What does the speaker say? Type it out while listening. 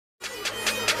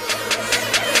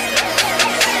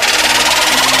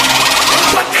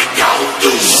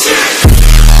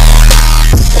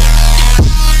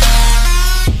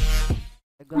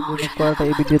করাটা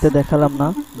এই ভিডিওতে দেখালাম না।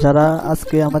 যারা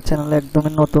আজকে আমার চ্যানেলে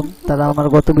একদমই নতুন তারা আমার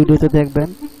গত ভিডিওতে দেখবেন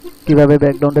কিভাবে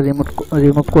ব্যাকগ্রাউন্ডে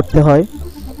রিমুভ করতে হয়।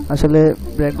 আসলে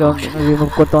ব্যাকগ্রাউন্ড রিমুভ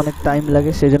করতে অনেক টাইম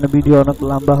লাগে, সেজন্য ভিডিও অনেক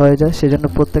লম্বা হয়ে যায়, সেজন্য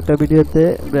প্রত্যেকটা ভিডিওতে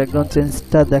ব্যাকগ্রাউন্ড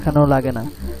চেঞ্জটা দেখানো লাগে না।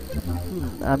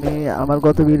 আমি আমার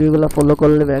গত ভিডিওগুলো ফলো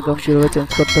করলে ব্যাকগ্রাউন্ড কীভাবে চেঞ্জ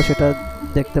করতে সেটা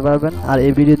দেখতে পারবেন। আর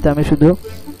এই ভিডিওতে আমি শুধু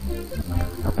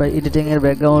আপনার এডিটিংয়ের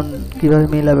ব্যাকগ্রাউন্ড কীভাবে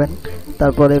মিলাবেন,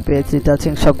 তারপরে পেজ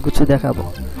রিটাচিং সব কিছু দেখাবো।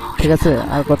 ঠিক আছে,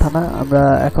 আর কথা না, আমরা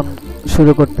এখন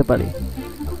শুরু করতে পারি।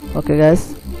 ওকে গাইস,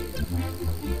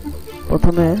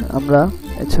 প্রথমে আমরা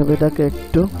এই ছবিটাকে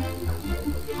একটু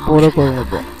বড় করে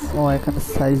নেব। এখানে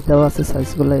সাইজ দেওয়া আছে,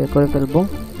 সাইজগুলো করে ফেলবো।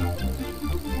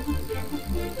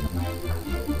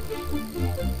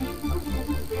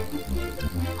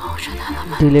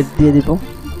 ডিলিট দিয়ে দিব।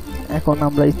 এখন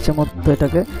আমরা ইচ্ছে মতো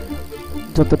এটাকে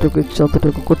যতটুকু ইচ্ছে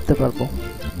ততটুকু করতে পারবো।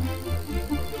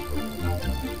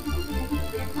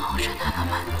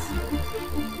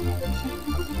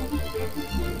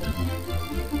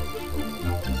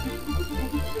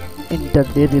 এন্টার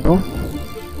দিয়ে দিব।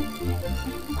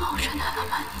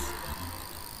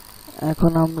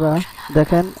 এখন আমরা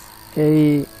দেখেন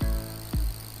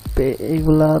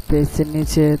এইগুলা পেজের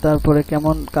নিচে তারপরে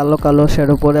কেমন কালো কালো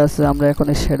শ্যাডো পড়ে আছে। আমরা এখন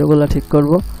এই শ্যাডোগুলা ঠিক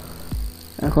করব।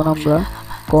 এখন আমরা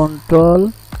কন্ট্রোল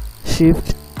শিফট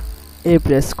এ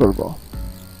প্রেস করব।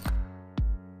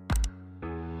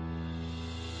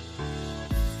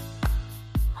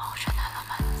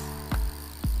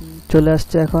 চলে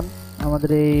আসছে এখন আমাদের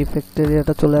এই ইফেক্ট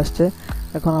এরিয়াটা চলে আসছে।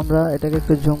 এখন আমরা এটাকে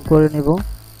একটু জুম করে নিব।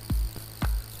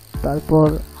 তারপর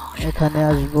এখানে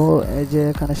আসব, এই যে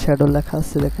এখানে শ্যাডো লেখা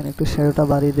আছে, এখানে একটু শ্যাডোটা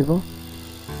বাড়িয়ে দেব,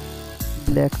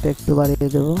 ব্ল্যাকটা একটু বাড়িয়ে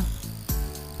দেব,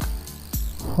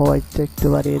 হোয়াইটটা একটু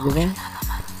বাড়িয়ে দেব।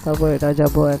 তারপর এটা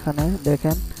যাব, এখানে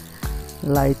দেখেন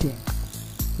লাইটিং,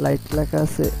 লাইট লেখা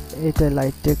আছে, এটা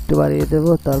লাইটটা একটু বাড়িয়ে দেব,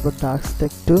 তারপর ডার্কসটা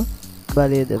একটু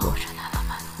বাড়িয়ে দেব।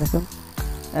 দেখুন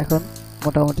এখন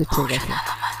মোটামুটি ঠিক আছে।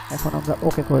 এখন আমরা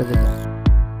ওকে করে দেব।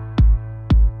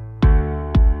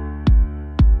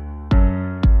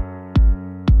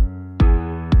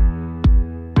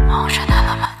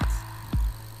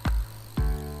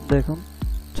 দেখুন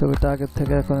ছবিটা আগের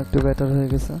থেকে এখন একটু বেটার হয়ে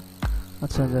গেছে।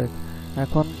 আচ্ছা যাই,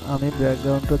 এখন আমি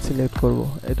ব্যাকগ্রাউন্ডটা সিলেক্ট করব।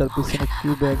 এটার পিছনে কি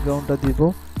ব্যাকগ্রাউন্ডটা দিব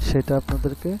সেটা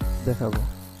আপনাদেরকে দেখাবো।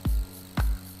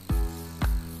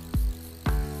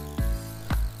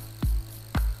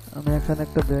 আমি এখানে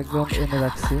একটা ব্যাকগ্রাউন্ড এনে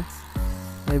রাখছি,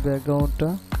 এই ব্যাকগ্রাউন্ডটা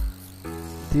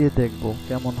দিয়ে দেখব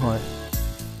কেমন হয়।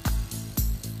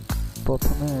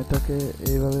 প্রথমে এটাকে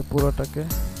এইভাবে পুরোটাকে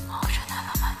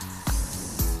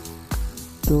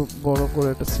একটু বড় করে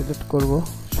এটা সিলেক্ট করব।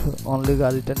 অনলি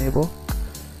গাড়িটা নেব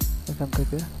এখান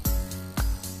থেকে।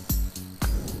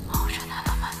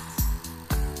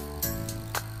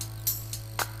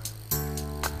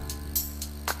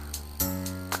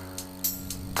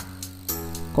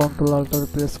 কন্ট্রোল আল্টার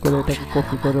প্রেস করে এটাকে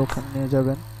কপি করে ওখানে নিয়ে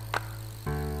যাবেন,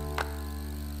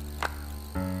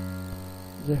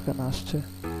 যেখানে আসছে।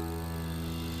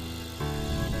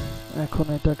 এখন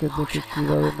এটাকে দেখে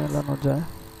কিভাবে মেলানো যায়।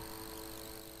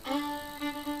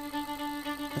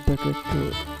 এটাকে একটু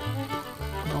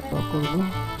লম্বা করব,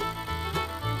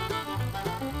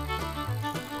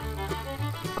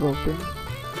 ক্রপিং,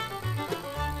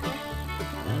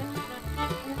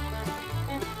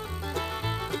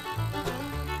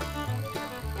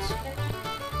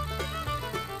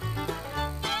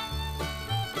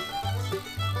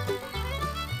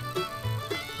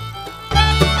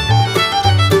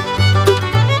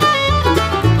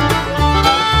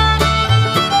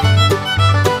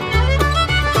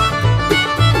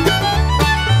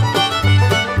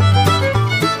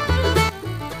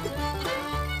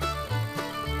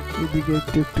 এদিকে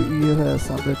একটু একটু ইয়ে হয়ে আছে।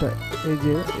 আমরা এটা এই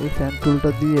যে এই ফ্যান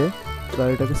টুলটা দিয়ে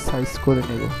গাড়িটাকে সাইজ করে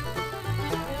নেব।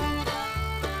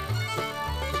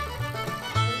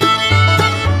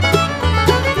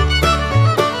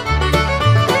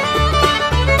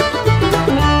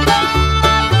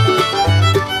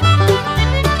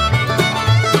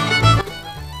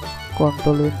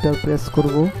 কন্ট্রোল এন্টার প্রেস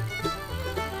করব,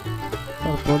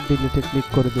 তারপর ডিলিটে ক্লিক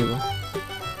করে দেব।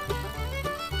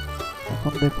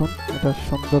 এখন দেখুন এটা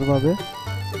সুন্দরভাবে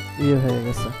ইয়ে হয়ে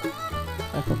গেছে।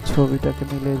 এখন ছবিটাকে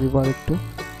মিলিয়ে দিব আরেকটু।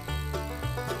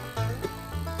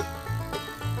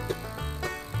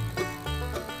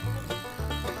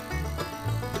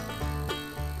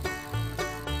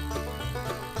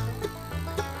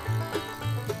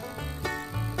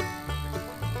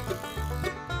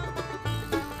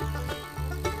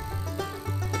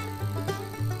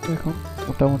 এখন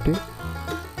মোটামুটি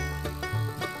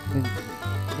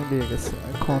মিলিয়ে গেছে।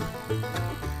 এখন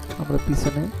আমরা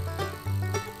পিছনে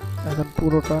এখন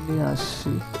পুরোটা নিয়ে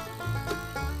আসছি।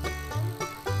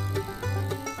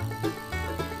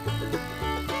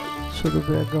 শুধু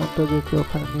ব্যাকগ্রাউন্ডটা দেখে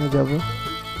ওখানে নিয়ে যাব।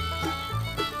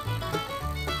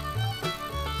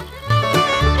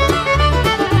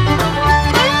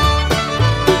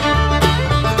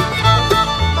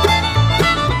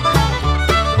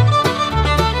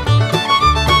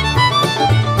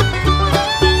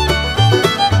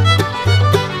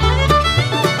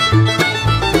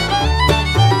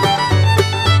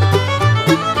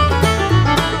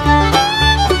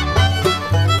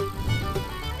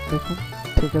 দেখুন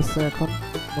ঠিক আছে, এখন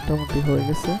মোটামুটি হয়ে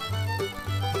গেছে।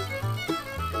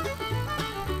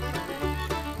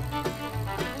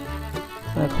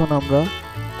 এখন আমরা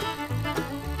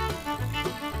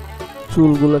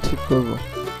চুলগুলো ঠিক করব।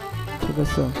 ঠিক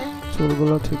আছে,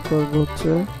 চুলগুলো ঠিক করব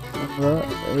হচ্ছে আমরা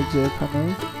এই যে এখানে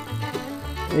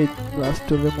এই ব্রাশ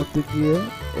টুলের মধ্যে গিয়ে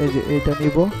এই যে এইটা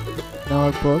নিব,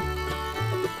 নেওয়ার পর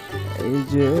এই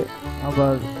যে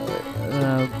আবার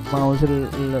মাউসের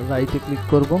রাইটে ক্লিক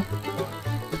করব,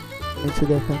 নিচে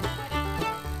দেখেন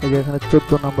এই যে এখানে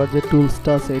 14 নাম্বার যে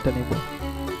টুলসটা আছে এটা নিব।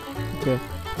 ওকে,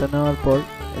 এটা নেওয়ার পর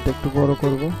এটা একটু বড়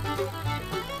করব।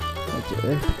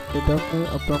 এটা আপনি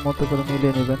আপনার মতো করে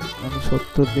মিলিয়ে নেবেন। আমি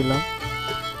 70 দিলাম।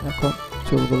 এখন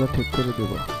চুলগুলো ঠিক করে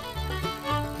দেব।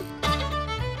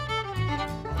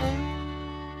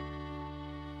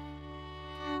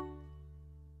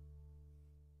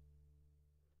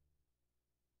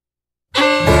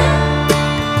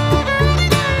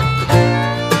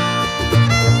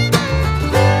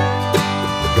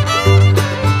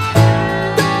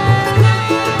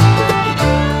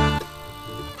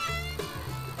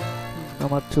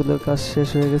 আমার চুলের কাজ শেষ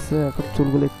হয়ে গেছে। এখন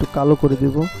চুলগুলো একটু কালো করে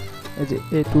দিব। এই যে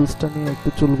এই টুলসটা নিয়ে একটু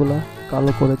চুলগুলা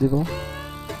কালো করে দিব।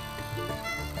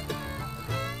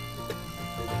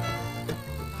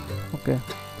 ওকে,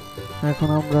 এখন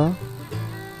আমরা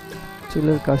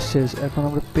চুলের কাজ শেষ। এখন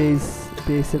আমরা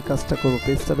পেজের কাজটা করব।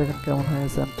 পেজটা দেখেন কেমন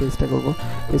হয়েছে। আমি পেজটা করব।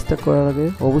 পেজটা করার আগে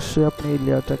অবশ্যই আপনি এই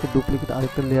লেয়ারটাকে ডুপ্লিকেট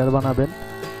আরেকটা লেয়ার বানাবেন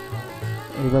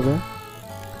এইভাবে।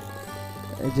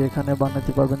 এই যে এখানে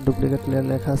বানাতে পারবেন, ডুপ্লিকেট লেয়ার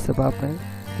লেখা আছে, বা আপনি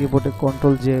কিবোর্ডে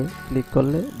কন্ট্রোল জে ক্লিক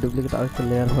করলে ডুপ্লিকেট আরেকটা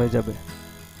লেয়ার হয়ে যাবে।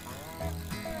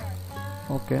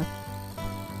 ওকে,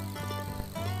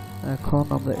 এখন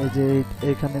আমরা এই যে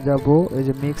এখানে যাব, এই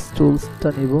যে মিক্স টুলসটা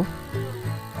নিব।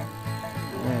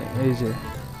 এই যে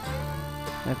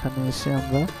এখানে এসে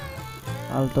আমরা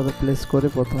আল্টারে প্লেস করে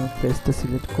প্রথমে পেজটা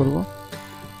সিলেক্ট করব,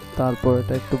 তারপর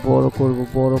এটা একটু বড় করব।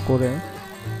 বড় করে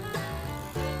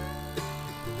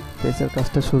পেজের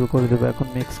কাজটা শুরু করে দেব। এখন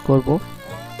মিক্স করব।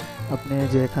 আপনি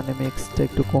যে এখানে মিক্সটা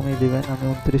একটু কমিয়ে দিবেন। আমি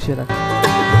 29-এ রাখি।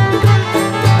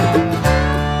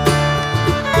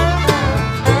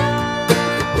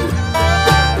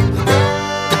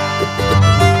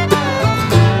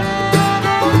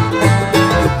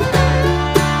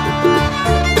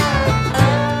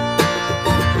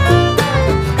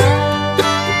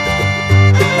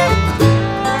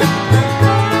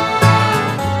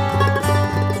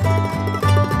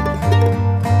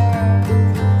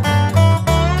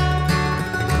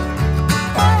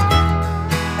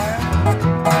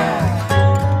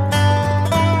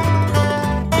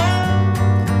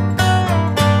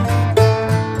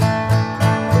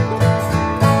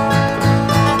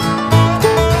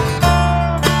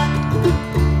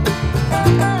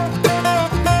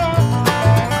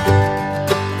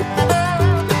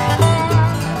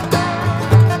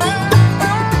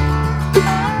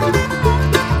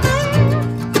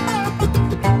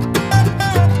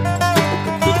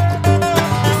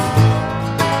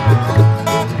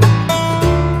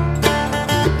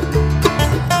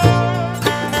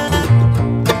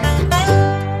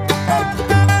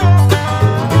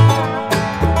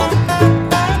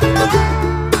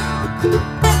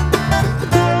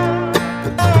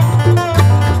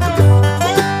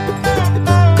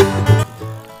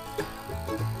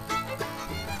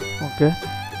 ওকে,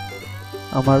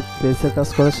 আমার পেজের কাজ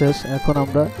করা শেষ। এখন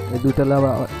আমরা এই দুইটা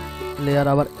লেয়ার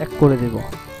আবার এক করে দেব।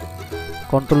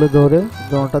 কন্ট্রোলে ধরে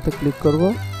দোনোটাতে ক্লিক করব,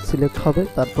 সিলেক্ট হবে,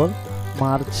 তারপর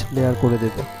মার্জ লেয়ার করে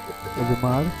দেব। এই যে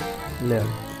মার্জ লেয়ার।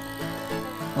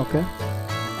 ওকে,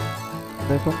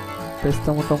 দেখুন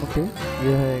পেজটা মোটামুটি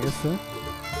ইয়ে হয়ে গেছে।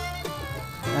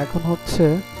 এখন হচ্ছে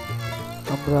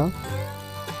আমরা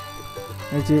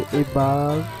এই যে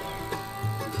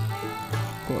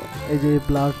এই যে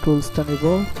ব্লার টুলসটা নিব।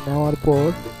 নেওয়ার পর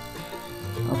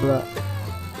আমরা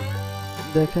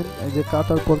দেখেন এই যে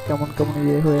কাটার পর কেমন কেমন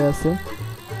ইয়ে হয়ে আছে,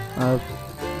 আর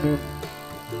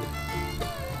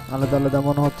আলাদা আলাদা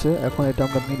মনে হচ্ছে। এখন এটা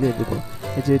আমরা মিলিয়ে দেব।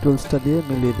 এই যে টুলসটা দিয়ে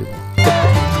মিলিয়ে দেব।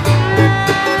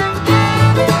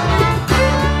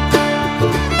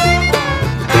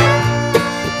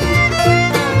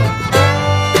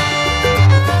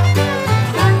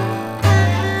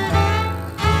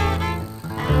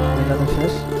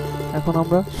 এখন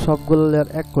আমরা সবগুলো লেয়ার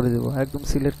এক করে দেব, একদম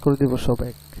সিলেক্ট করে দেব সব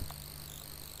এক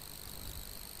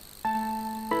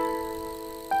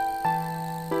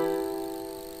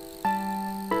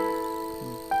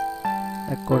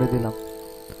করে দিলাম।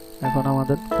 এখন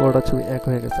আমাদের পুরোটা ছবি এক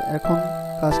হয়ে গেছে। এখন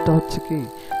কাজটা হচ্ছে কি,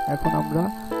 এখন আমরা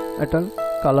এটা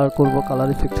কালার করব, কালার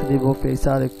ইফেক্ট দিব, পেজে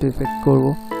আর একটু ইফেক্ট করব।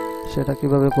 সেটা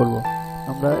কিভাবে করব,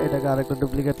 আমরা এটাকে আরেকটা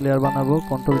ডুপ্লিকেট লেয়ার বানাবো,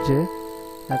 কন্ট্রোল জে।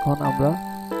 এখন আমরা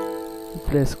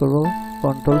প্রেস করব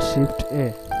কন্ট্রোল শিফট এ।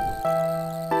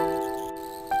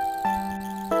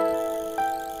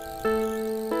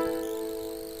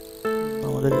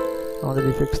 আমাদের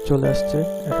ইফেক্টস চলে আসছে।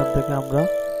 এখান থেকে আমরা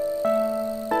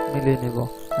মিলিয়ে নেব।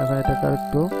 এখন এটাকে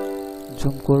আরেকটু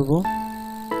জুম করব।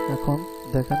 এখন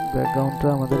দেখেন ব্যাকগ্রাউন্ডটা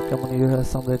আমাদের কেমন ইয়ে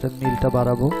হয়েছে। আমরা এটা নীলটা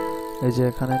বাড়াবো, এই যে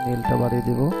এখানে নীলটা বাড়িয়ে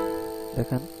দিব।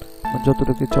 দেখেন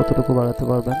যতটুকু ততটুকু বাড়াতে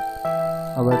পারবেন,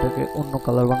 আবার এটাকে অন্য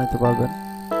কালার বানাতে পারবেন।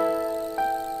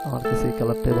 আমার কাছে এই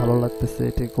কালারটাই ভালো লাগতেছে,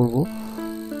 এটাই করব।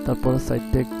 তারপরে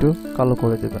সাইডটা একটু কালো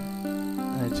করে দিবেন,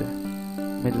 এই যে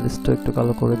মিডলটা একটু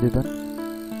কালো করে দিবেন।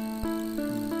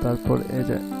 তারপর এই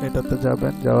যে এটাতে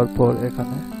যাবেন, যাওয়ার পর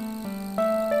এখানে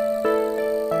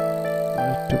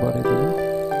একটু বাড়িয়ে দেব।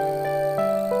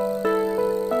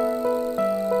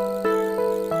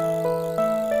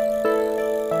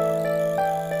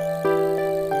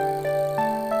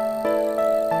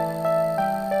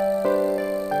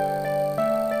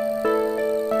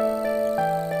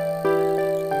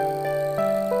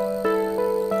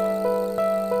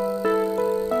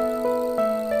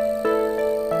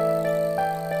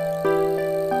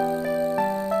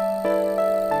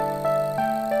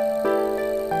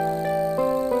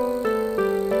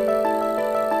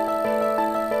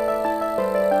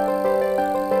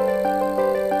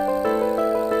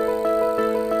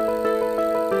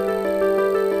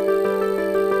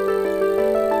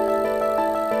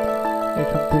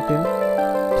 এখান থেকে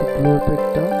ব্লু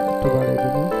ইফেক্টটা একটু বাড়িয়ে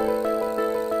দেব।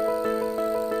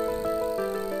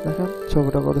 দেখেন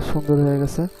ছবিটা কত সুন্দর হয়ে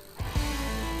গেছে।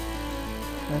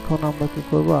 এখন আমরা কি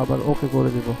করব, আবার ওকে করে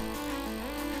দিব।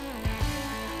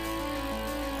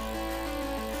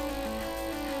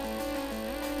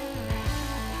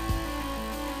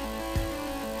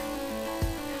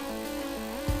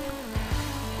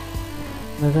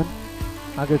 দেখেন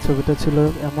আগের ছবিটা ছিল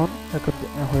এমন, এখন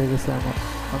হয়ে গেছে এমন,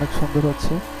 অনেক সুন্দর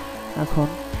হচ্ছে। এখন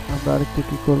আমরা আরেকটু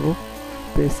কি করব,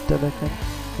 পেজটা দেখেন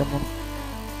কেমন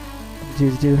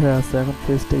ঝিরঝির হয়ে আছে। এখন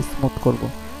পেজটা স্মুথ করব।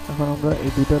 এখন আমরা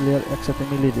এই দুইটা লেয়ার একসাথে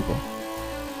মিলিয়ে দিব,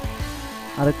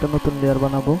 আরেকটা নতুন লেয়ার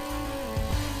বানাবো।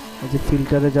 এই যে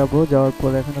ফিল্টারে যাব, যাওয়ার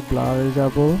পর এখানে ব্লারে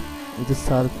যাব, এই যে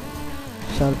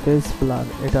সারফেস ব্লার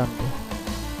এটা আনবো।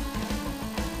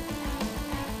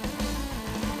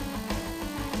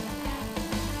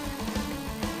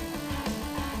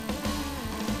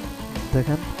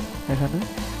 দেখেন এখানে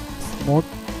স্মুথ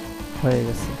হয়ে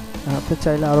গেছে। আপনি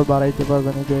চাইলে আরো বাড়াইতে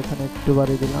পারবেন, এই যে এখানে একটু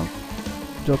বাড়িয়ে দিলাম,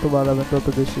 যত বাড়াবেন তত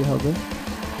বেশি হবে।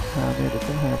 হ্যাঁ আমি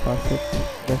এরকম, হ্যাঁ পারফেক্ট।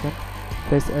 দেখেন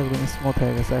ফেস একদম স্মুথ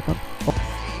হয়ে গেছে। এখন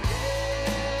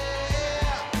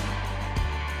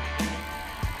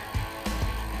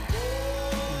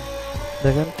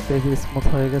দেখেন পেজ স্মুথ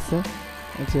হয়ে গেছে।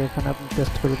 এই যে এখানে আপনি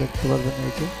টেস্ট করে দেখতে পারবেন,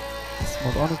 এই যে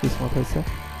স্মুথ, অনেক স্মুথ হয়েছে।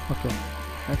 ওকে,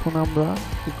 এখন আমরা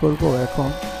কি করব, এখন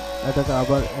এটাকে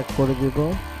আবার এক করে দিব।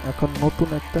 এখন নতুন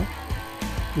একটা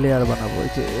লেয়ার বানাবো,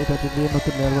 এই যে এটাতে দিয়ে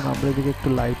নতুন লেয়ার বানাবো। আমরা এদিকে একটু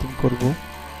লাইটিং করব।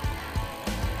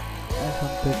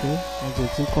 এখান থেকে এই যে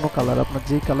যে কোনো কালার, আপনার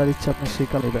যেই কালার ইচ্ছা আপনি সেই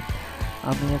কালার নেবেন।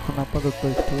 আমি এখন আপাতত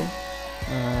একটু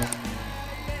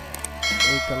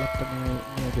এই কালারটা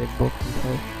নিয়ে দেখবো কি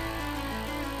হয়।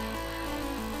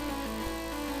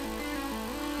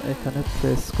 এখানে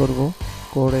প্রেস করব,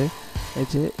 করে এই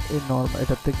যে এই নরমাল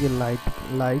এটাতে গিয়ে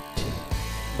লাইট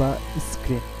বা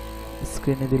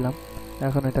স্ক্রিনে দিলাম।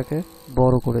 এখন এটাকে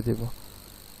বড় করে দেব।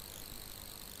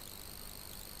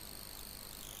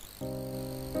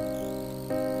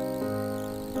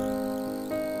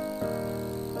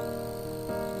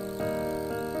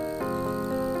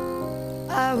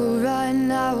 I will run,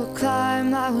 I will climb,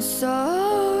 I will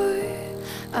soar.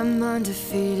 I'm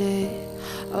undefeated.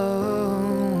 Oh,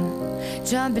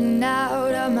 jumping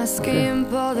out of my skin,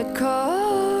 pull the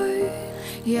cord.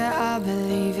 Yeah, I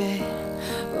believe it.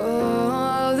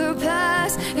 Oh, the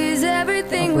past is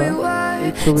everything we were.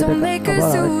 Don't make us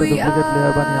who we are.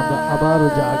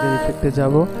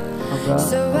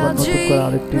 So I'll dream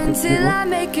until I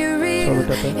make it real,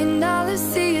 and all I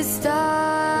see is stars.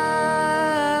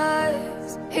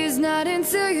 It's not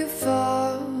until you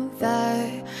fall that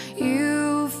you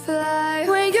fly.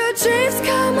 When your dreams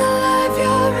come alive,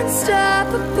 you're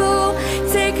unstoppable.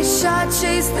 Take a shot,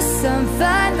 chase the sun,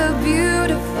 find the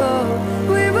beautiful.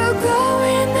 We will go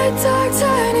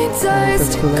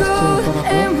taste gold,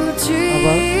 and we'll dream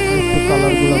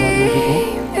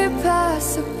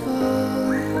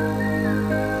impossible,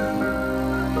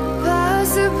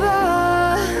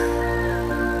 possible.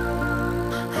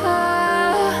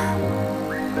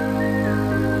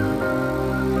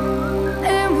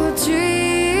 And we'll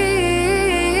dream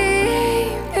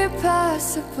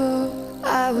impossible.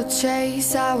 I will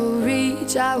chase, I will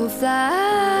reach, I will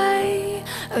fly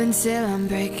until I'm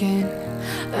breaking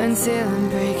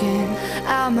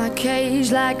out my cage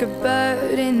like a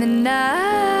bird in the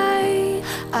night.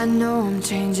 I know I'm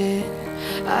changing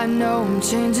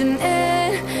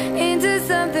it into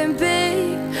something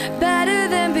big, better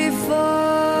than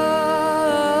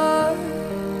before.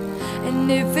 And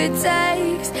if it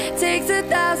takes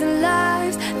 1,000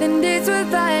 lives, then it's worth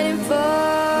fighting for.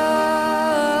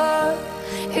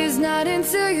 It's not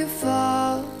until you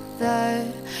fall that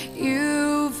you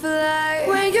fly.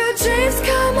 When your dreams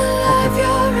come alive,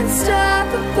 you're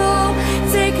unstoppable.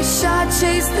 Take a shot,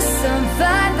 chase the sun,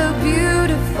 find the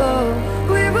beautiful.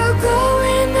 We will go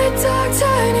in the dark,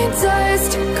 turning dust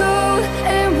to gold,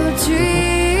 and we'll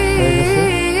dream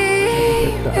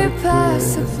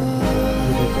impossible.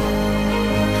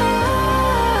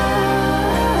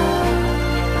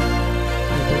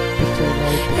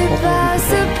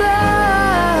 Impossible.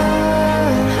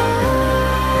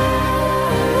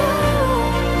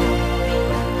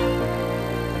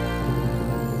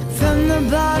 From the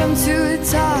bottom to the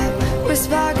top, we're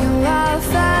sparking wild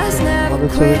fast, never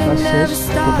quit, never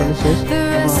stop. The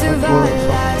rest of our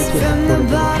lives. From the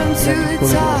bottom to the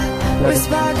top, we're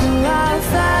sparking wild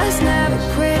fast, never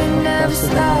quit, never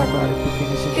stop.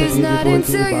 It's not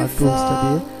until you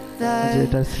fall that you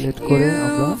fly.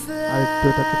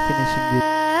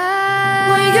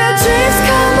 When your dreams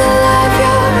come alive,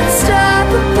 you're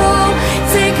unstoppable.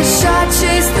 Take a shot,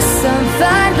 chase the sun,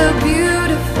 find the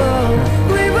beautiful.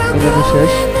 We will go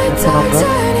in the dark,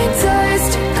 turning dust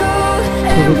to gold,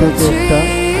 and we'll dream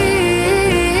impossible.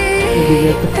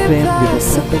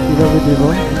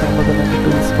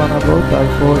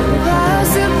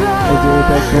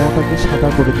 সাদা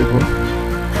করে দেব।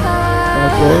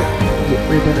 তারপর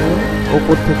এটা নিয়ে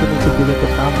উপর থেকে নিচের দিকে একটা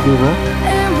টান দেব।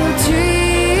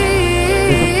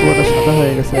 পুরোটা সাদা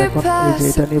হয়ে গেছে। এখন এই যে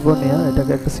এটা নিব, নিয়ে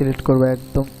এটাকে একটা সিলেক্ট করব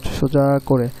একদম সোজা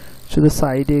করে, শুধু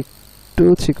সাইডে একটু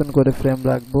চিকন করে ফ্রেম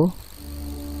রাখবো,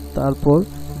 তারপর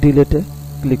ডিলিটে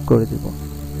ক্লিক করে দিব।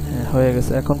 হ্যাঁ, হয়ে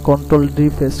গেছে। এখন কন্ট্রোল ডি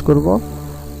প্রেস করব,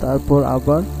 তারপর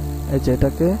আবার এই যে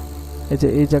এটাকে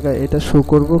এই জায়গায় এটা শো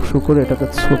করব, শো করে এটাকে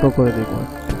ছোট করে দিব,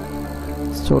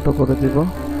 ছোট করে দিব,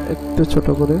 একটু ছোট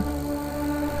করে।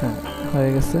 হ্যাঁ, হয়ে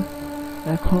গেছে।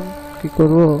 এখন কি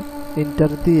করব,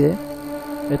 ইন্টার দিয়ে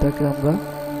এটাকে আমরা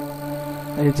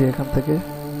এই যে এখান থেকে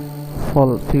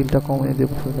ফিলটা কমিয়ে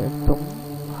দেব, একদম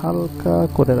হালকা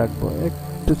করে রাখবো,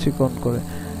 একটু চিকন করে।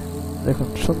 দেখুন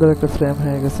সুন্দর একটা ফ্রেম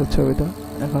হয়ে গেছে ছবিটা।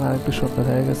 এখন আরেকটু সুন্দর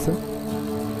হয়ে গেছে।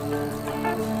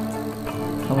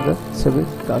 আমাদের ছবির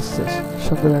কাজ শেষ,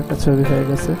 সুন্দর একটা ছবি হয়ে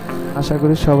গেছে। আশা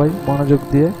করি সবাই মনোযোগ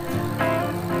দিয়ে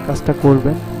কাজটা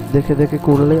করবেন, দেখে দেখে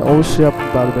করলে অবশ্যই আপনি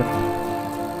পারবেন।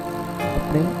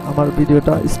 আপনি আমার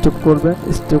ভিডিওটা স্টপ করবেন,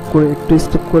 স্টপ করে একটু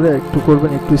স্টপ করে একটু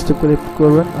করবেন, একটু স্টপ করে একটু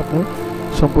করবেন। আপনি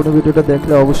সম্পূর্ণ ভিডিওটা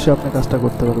দেখলে অবশ্যই আপনি কাজটা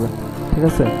করতে পারবেন। ঠিক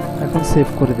আছে, এখন সেভ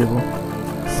করে দেব।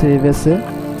 সেভ এসে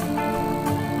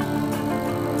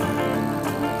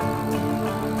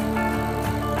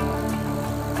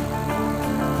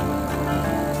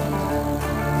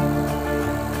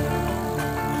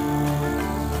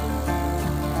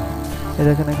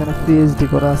দেখেন এখানে পিএইচডি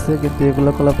করা আছে, কিন্তু এগুলো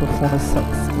কলার ফোনে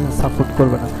সাপোর্ট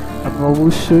করবে না। আপনি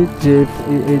অবশ্যই যে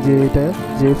এই যে এটা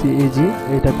জেপিইজি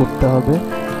এটা করতে হবে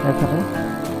এখানে।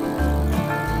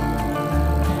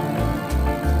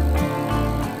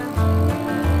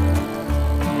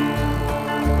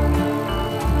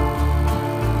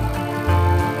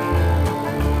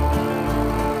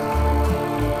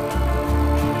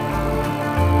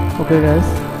 ওকে গাইস,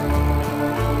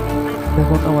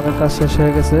 দেখুন আমাদের কাজ শেষ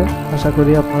হয়ে গেছে। আশা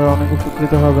করি আপনারা অনেক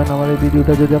উপকৃত হবেন। আমার এই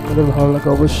ভিডিওটা যদি আপনাদের ভালো লাগে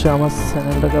অবশ্যই আমার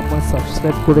চ্যানেলটাকে আপনারা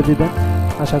সাবস্ক্রাইব করে দিবেন।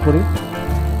 আশা করি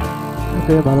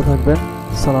ওকে, ভালো থাকবেন।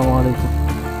 আসসালামু আলাইকুম।